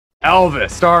Elvis,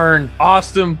 starring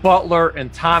Austin Butler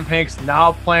and Tom Hanks,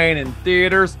 now playing in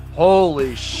theaters.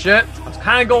 Holy shit. I was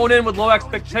kind of going in with low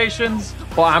expectations,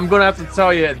 but I'm going to have to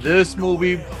tell you, this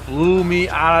movie blew me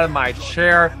out of my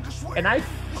chair. And I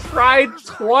cried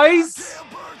twice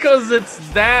because it's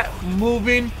that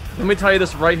moving. Let me tell you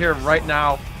this right here, right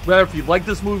now. Whether if you like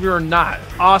this movie or not,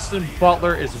 Austin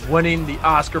Butler is winning the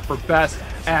Oscar for Best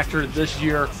Actor this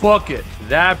year. Book it.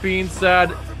 That being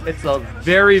said, it's a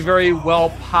very, very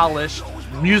well-polished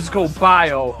musical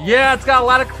bio. Yeah, it's got a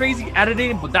lot of crazy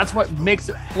editing, but that's what makes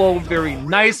it flow very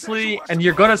nicely, and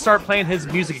you're gonna start playing his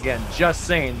music again, just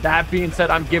saying. That being said,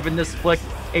 I'm giving this flick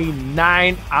a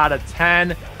 9 out of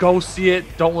 10. Go see it.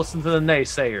 Don't listen to the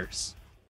naysayers.